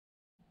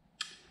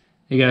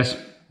Hey guys,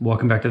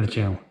 welcome back to the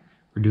channel.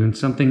 We're doing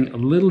something a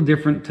little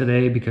different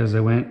today because I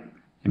went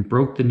and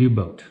broke the new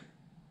boat.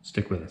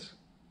 Stick with us.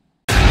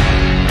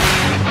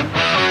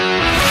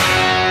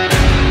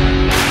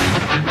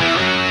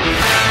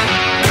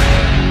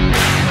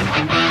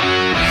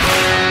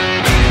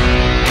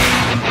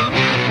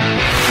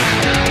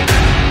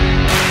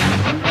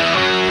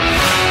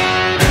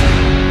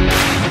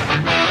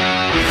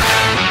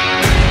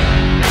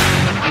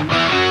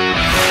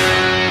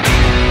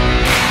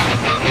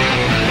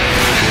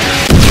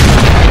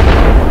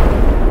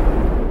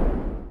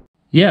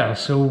 Yeah,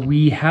 so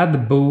we had the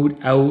boat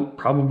out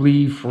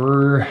probably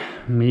for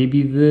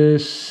maybe the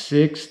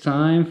fifth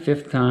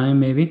time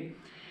maybe.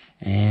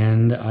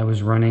 And I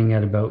was running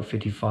at about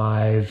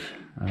 56,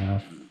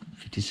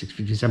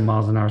 57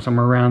 miles an hour,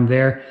 somewhere around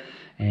there.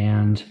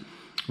 And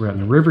we're out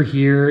in the river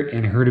here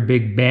and I heard a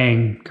big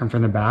bang come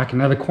from the back.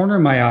 And out of the corner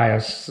of my eye, I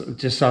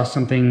just saw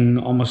something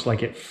almost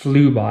like it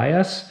flew by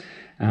us.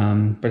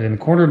 But in the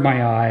corner of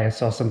my eye, I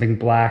saw something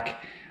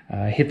black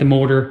hit the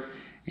motor.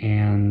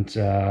 And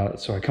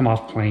so I come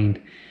off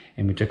plane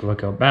and we took a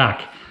look out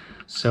back.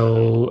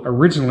 So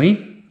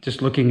originally,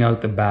 just looking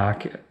out the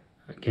back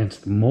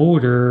against the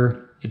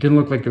motor, it didn't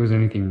look like there was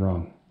anything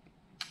wrong.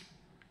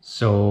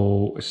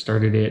 So I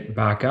started it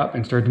back up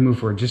and started to move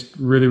forward, just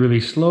really, really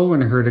slow,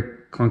 and I heard a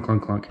clunk,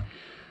 clunk, clunk.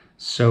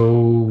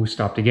 So we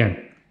stopped again.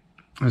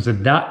 It was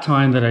at that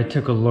time that I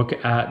took a look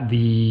at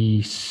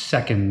the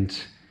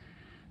second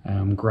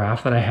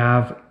graph that I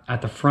have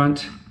at the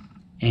front,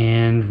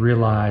 and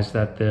realized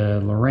that the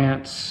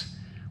Lowrance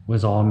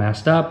was all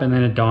messed up, and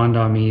then it dawned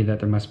on me that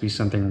there must be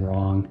something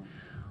wrong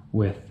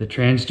with the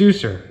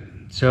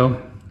transducer.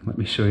 So let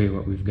me show you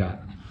what we've got.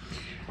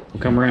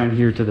 We'll come around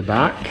here to the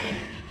back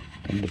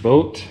of the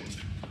boat,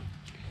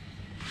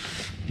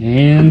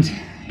 and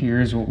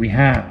here's what we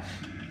have.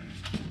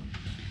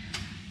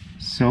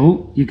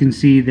 So you can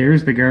see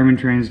there's the Garmin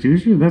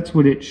transducer. That's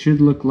what it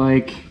should look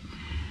like,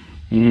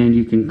 and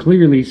you can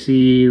clearly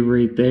see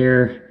right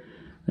there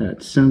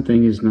that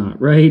something is not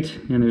right,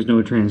 and there's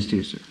no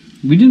transducer.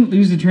 We didn't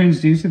lose the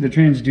transducer. The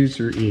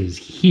transducer is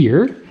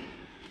here.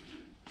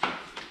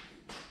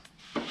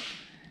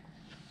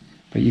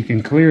 But you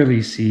can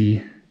clearly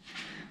see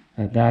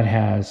that that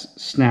has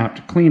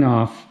snapped clean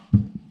off.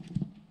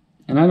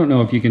 And I don't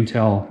know if you can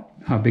tell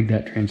how big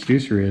that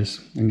transducer is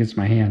against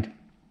my hand.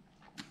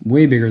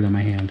 Way bigger than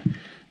my hand.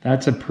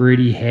 That's a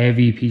pretty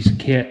heavy piece of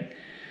kit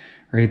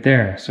right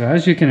there. So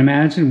as you can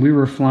imagine, we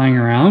were flying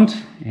around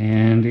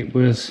and it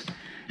was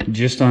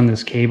just on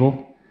this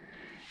cable,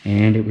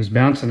 and it was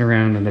bouncing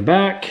around in the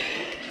back,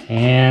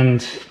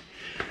 and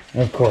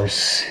of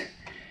course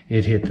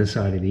it hit the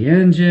side of the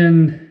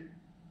engine,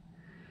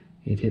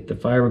 it hit the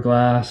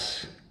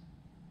fiberglass,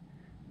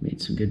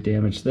 made some good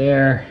damage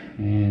there,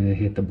 and it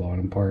hit the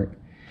bottom part,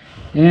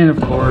 and of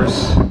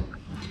course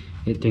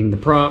it dinged the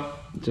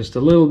prop just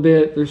a little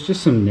bit. There's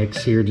just some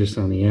nicks here just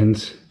on the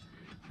ends,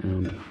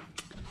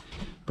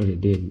 but it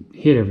did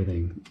hit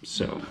everything.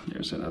 So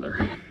there's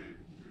another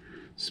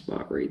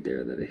spot right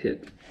there that it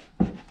hit.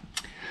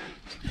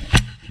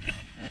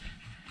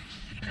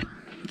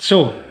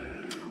 So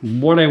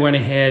what I went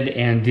ahead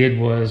and did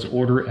was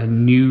order a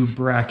new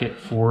bracket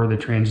for the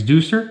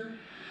transducer.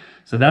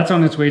 So that's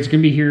on its way. It's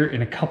gonna be here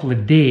in a couple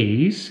of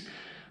days,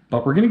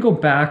 but we're gonna go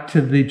back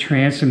to the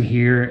transom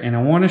here, and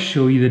I wanna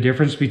show you the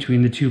difference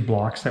between the two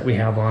blocks that we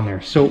have on there.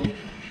 So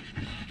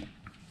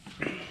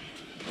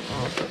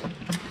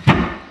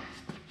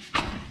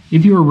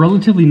if you are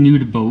relatively new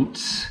to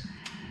boats,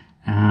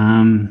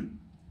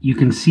 you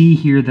can see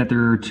here that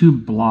there are two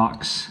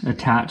blocks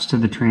attached to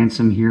the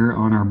transom here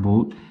on our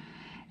boat,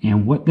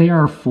 and what they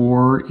are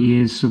for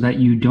is so that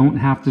you don't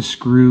have to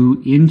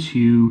screw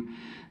into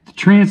the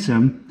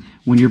transom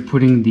when you're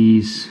putting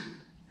these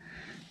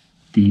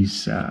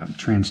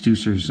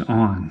transducers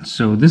on.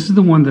 So this is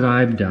the one that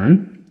I've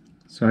done.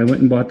 So I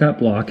went and bought that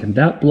block, and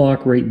that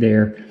block right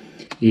there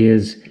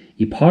is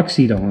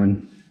epoxied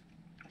on,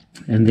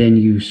 and then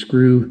you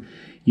screw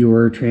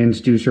your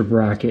transducer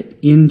bracket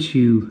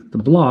into the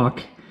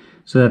block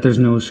so that there's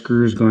no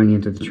screws going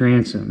into the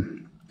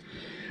transom.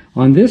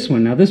 On this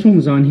one, now this one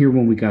was on here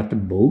when we got the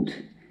boat,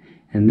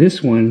 and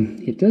this one,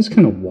 it does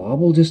kind of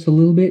wobble just a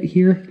little bit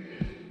here,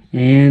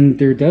 and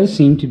there does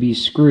seem to be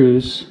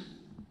screws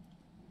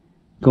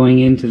going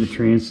into the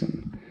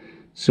transom.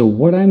 So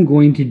what I'm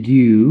going to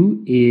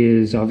do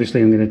is,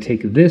 obviously I'm going to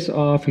take this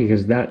off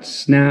because that's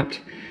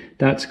snapped.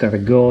 That's got to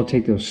go. I'll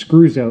take those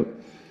screws out.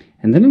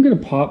 And then I'm going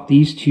to pop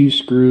these two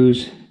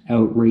screws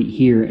out right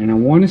here, and I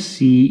want to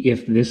see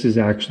if this is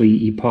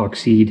actually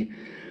epoxied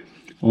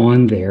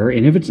on there.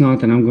 And if it's not,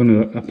 then I'm going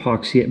to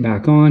epoxy it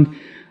back on.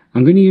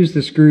 I'm going to use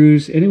the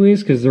screws anyways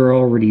because they're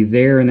already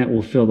there, and that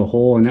will fill the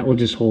hole, and that will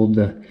just hold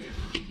the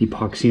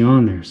epoxy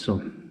on there.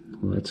 So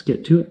let's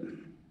get to it.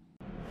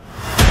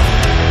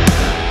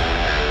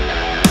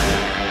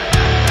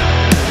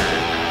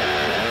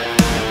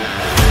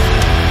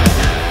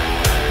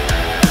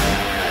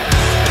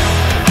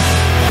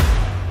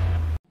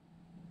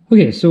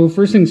 Okay, so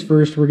first things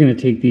first, we're going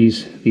to take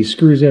these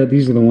screws out.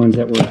 These are the ones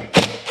that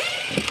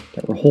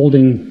were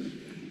holding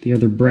the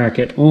other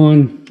bracket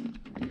on,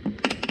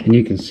 and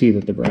you can see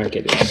that the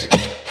bracket is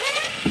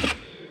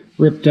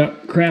ripped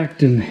up,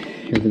 cracked, and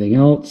everything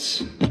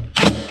else.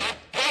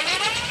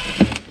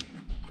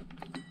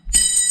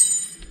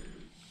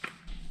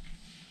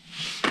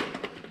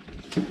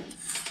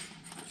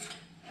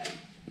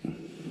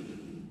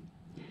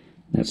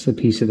 That's the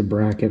piece of the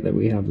bracket that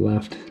we have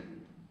left.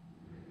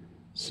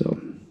 So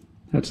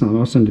that's not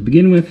awesome to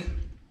begin with.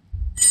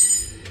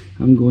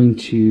 I'm going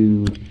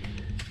to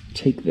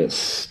take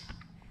this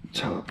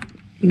top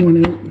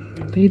one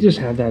out. They just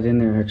had that in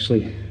there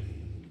actually.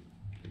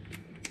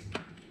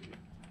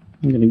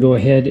 I'm going to go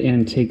ahead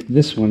and take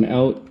this one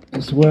out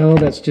as well.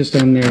 That's just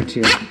on there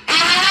to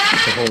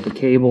hold the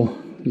cable.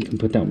 You can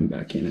put that one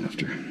back in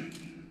after.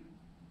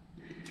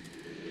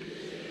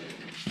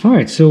 All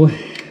right, so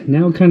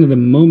now kind of the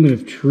moment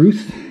of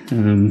truth.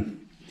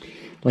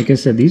 Like I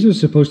said, these are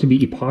supposed to be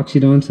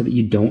epoxied on so that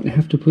you don't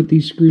have to put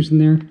these screws in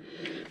there.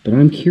 But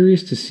I'm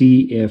curious to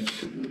see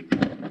if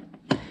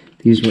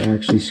these were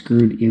actually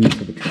screwed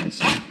into the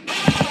transom.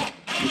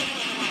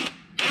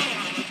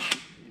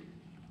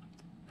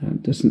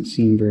 That doesn't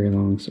seem very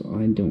long, so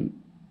I don't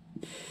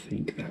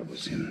think that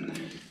was in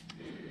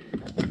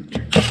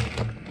there.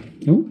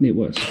 Oh, it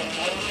was.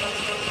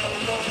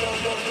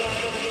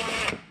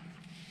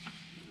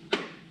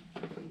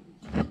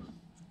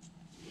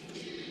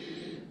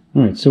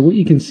 All right, so what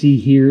you can see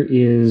here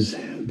is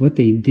what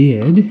they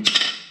did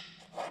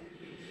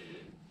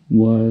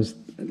was,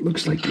 it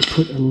looks like they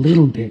put a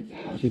little bit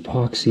of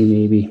epoxy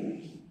maybe.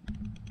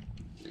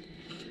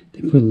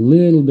 They put a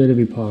little bit of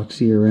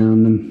epoxy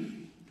around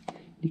them.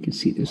 You can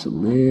see there's a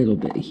little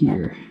bit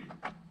here.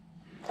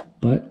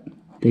 But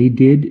they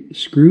did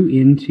screw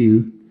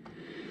into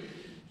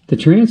the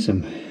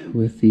transom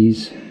with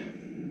these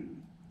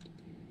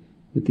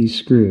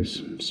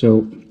screws.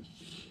 So,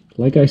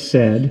 like I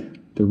said,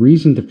 the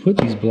reason to put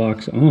these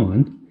blocks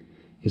on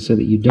is so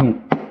that you don't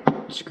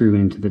screw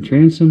into the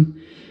transom,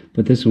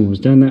 but this one was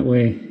done that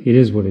way. It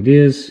is what it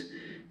is.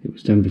 It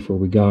was done before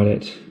we got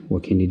it.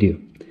 What can you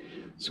do?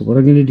 So what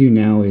I'm going to do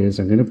now is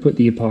I'm going to put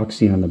the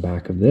epoxy on the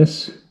back of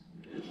this,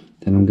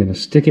 then I'm going to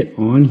stick it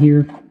on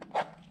here,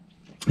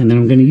 and then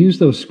I'm going to use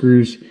those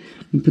screws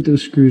and put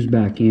those screws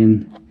back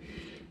in,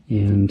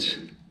 and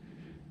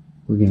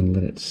we're going to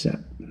let it set.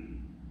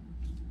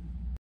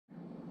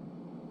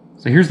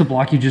 So here's the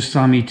block you just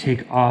saw me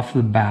take off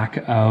the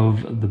back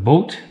of the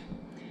boat.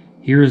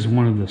 Here is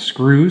one of the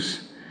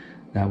screws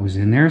that was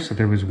in there. So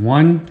there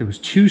was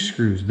two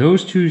screws.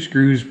 Those two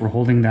screws were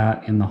holding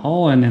that in the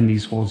hull, and then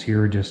these holes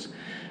here are just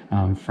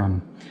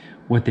from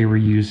what they were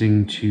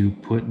using to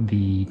put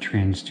the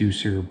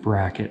transducer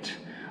bracket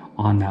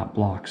on that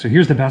block. So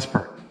here's the best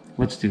part.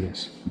 Let's do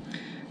this.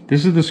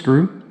 This is the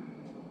screw.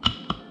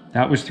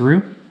 That was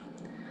through.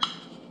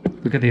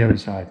 Look at the other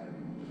side.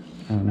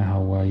 I don't know how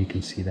well you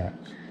can see that.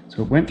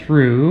 So it went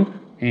through,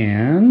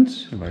 and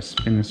if I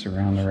spin this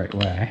around the right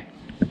way,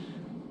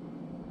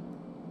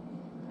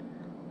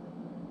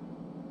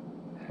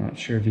 I'm not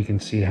sure if you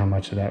can see how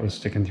much of that was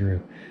sticking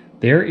through.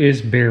 There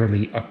is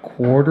barely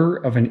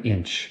 1/4 of an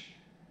inch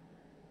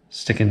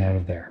sticking out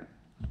of there.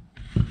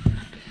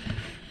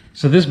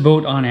 So this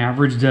boat on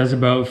average does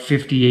about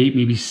 58,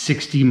 maybe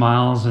 60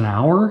 miles an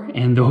hour,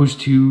 and those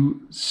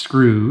two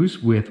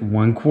screws with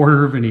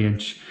 1/4 of an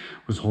inch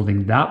was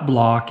holding that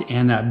block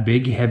and that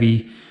big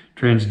heavy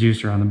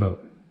transducer on the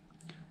boat.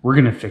 We're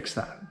going to fix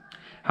that.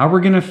 How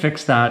we're going to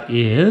fix that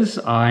is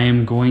I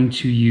am going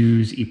to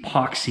use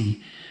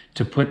epoxy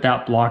to put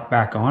that block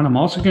back on. I'm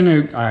also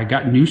going to, I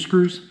got new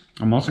screws.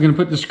 I'm also going to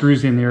put the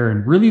screws in there,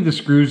 and really the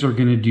screws are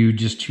going to do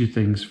just two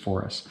things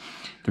for us.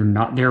 They're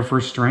not there for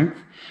strength.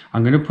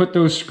 I'm going to put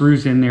those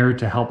screws in there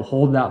to help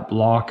hold that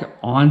block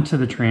onto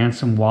the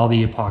transom while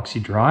the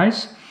epoxy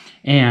dries.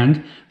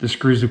 And the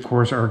screws, of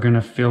course, are going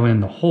to fill in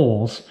the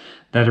holes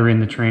that are in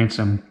the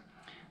transom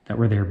that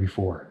were there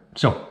before.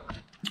 So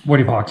what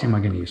epoxy am I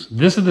going to use?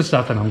 This is the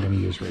stuff that I'm going to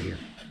use right here.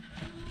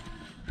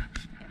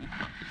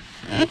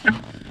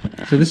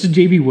 So this is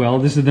JB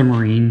Weld. This is the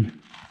marine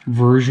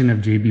version of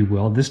JB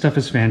Weld. This stuff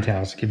is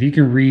fantastic. If you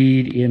can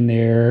read in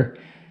there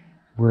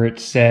where it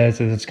says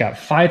that it's got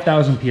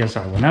 5,000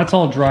 PSI. When that's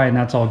all dry and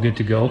that's all good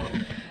to go,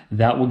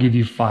 that will give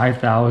you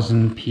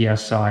 5,000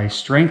 PSI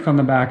strength on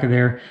the back of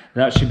there.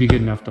 That should be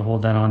good enough to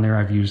hold that on there.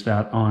 I've used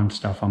that on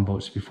stuff on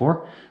boats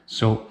before.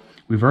 So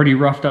we've already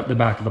roughed up the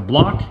back of the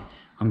block.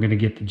 I'm going to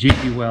get the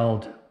JB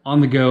Weld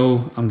on the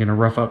go. I'm going to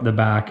rough up the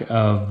back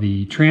of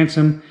the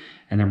transom,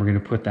 and then we're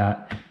going to put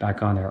that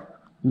back on there.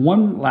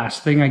 One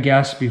last thing, I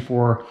guess,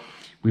 before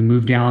we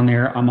move down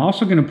there, I'm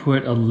also going to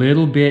put a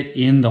little bit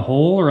in the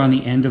hole or on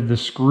the end of the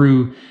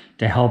screw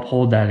to help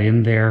hold that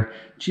in there,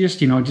 just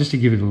to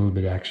give it a little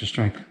bit of extra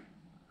strength.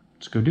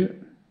 Let's go do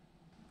it.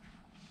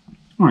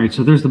 All right,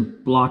 so there's the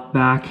block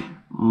back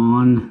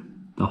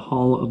on the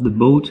hull of the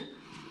boat.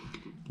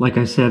 Like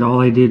I said,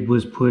 all I did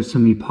was put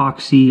some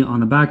epoxy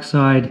on the back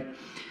side.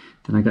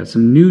 Then I got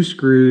some new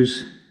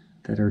screws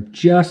that are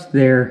just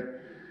there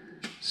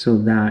so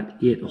that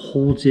it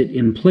holds it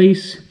in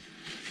place.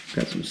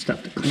 Got some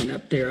stuff to clean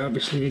up there.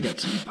 Obviously, I got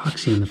some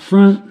epoxy in the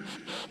front.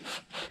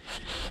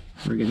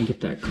 We're gonna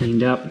get that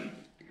cleaned up.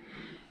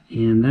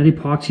 And that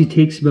epoxy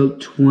takes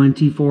about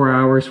 24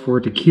 hours for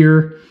it to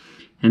cure.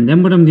 And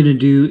then what I'm gonna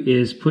do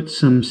is put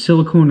some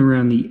silicone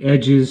around the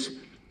edges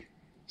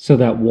so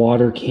that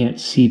water can't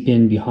seep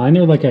in behind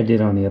there like I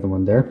did on the other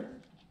one there.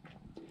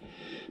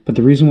 But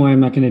the reason why I'm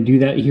not gonna do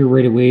that here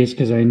right away is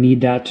because I need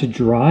that to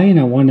dry, and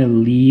I wanna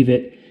leave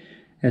it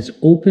as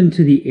open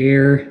to the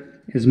air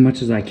as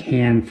much as I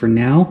can for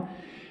now.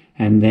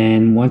 And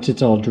then once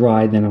it's all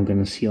dry, then I'm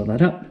gonna seal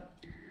that up.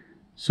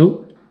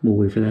 So we'll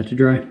wait for that to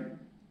dry.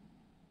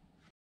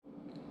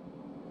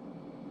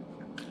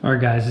 All right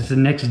guys, it's the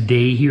next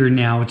day here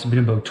now. It's been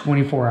about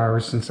 24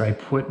 hours since I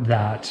put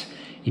that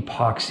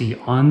epoxy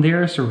on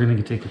there. So we're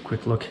gonna take a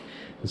quick look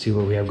and see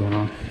what we have going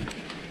on.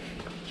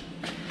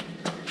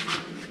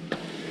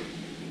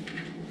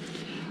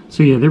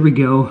 So yeah, there we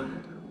go.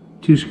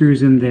 2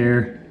 screws in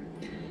there.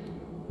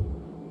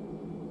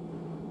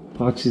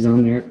 Epoxy's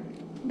on there.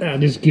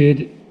 That is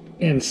good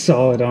and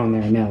solid on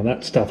there. Now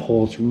that stuff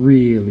holds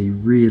really,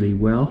 really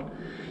well.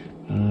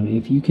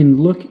 If you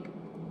can look,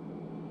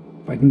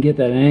 if I can get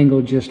that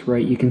angle just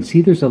right, you can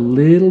see there's a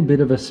little bit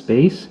of a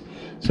space.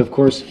 So of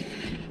course,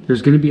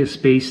 there's going to be a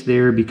space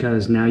there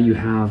because now you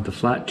have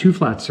the two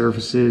flat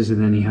surfaces,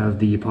 and then you have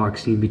the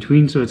epoxy in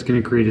between, so it's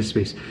going to create a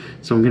space.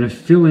 So I'm going to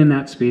fill in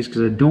that space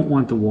because I don't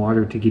want the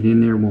water to get in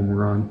there when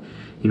we're on,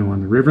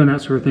 on the river and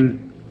that sort of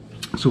thing.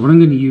 So what I'm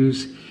going to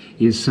use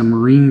is some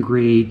marine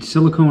grade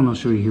silicone. I'll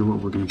show you here what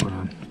we're going to put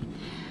on.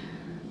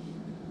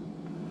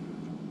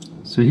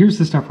 So here's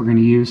the stuff we're going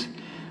to use.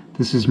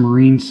 This is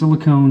marine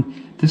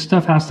silicone. This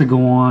stuff has to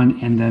go on,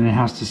 and then it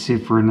has to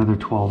sit for another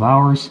 12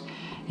 hours.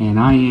 And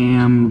I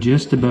am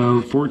just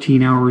about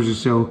 14 hours or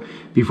so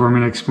before my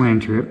next plan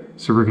trip.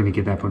 So we're going to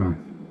get that put on.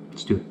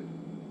 Let's do it.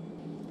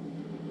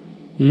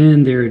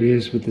 And there it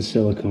is with the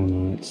silicone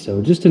on it.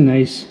 So just a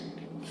nice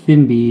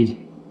thin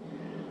bead.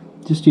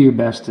 Just do your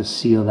best to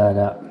seal that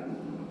up.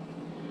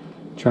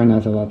 Try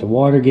not to let the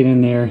water get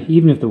in there.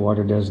 Even if the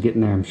water does get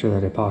in there, I'm sure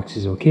that epoxy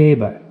is okay,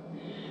 but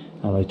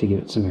I like to give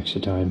it some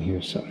extra time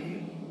here. So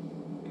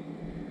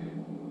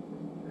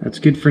that's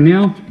good for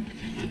now.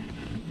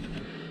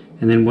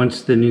 And then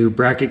once the new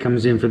bracket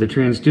comes in for the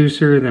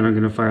transducer, then I'm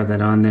going to fire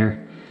that on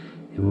there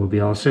and we'll be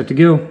all set to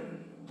go.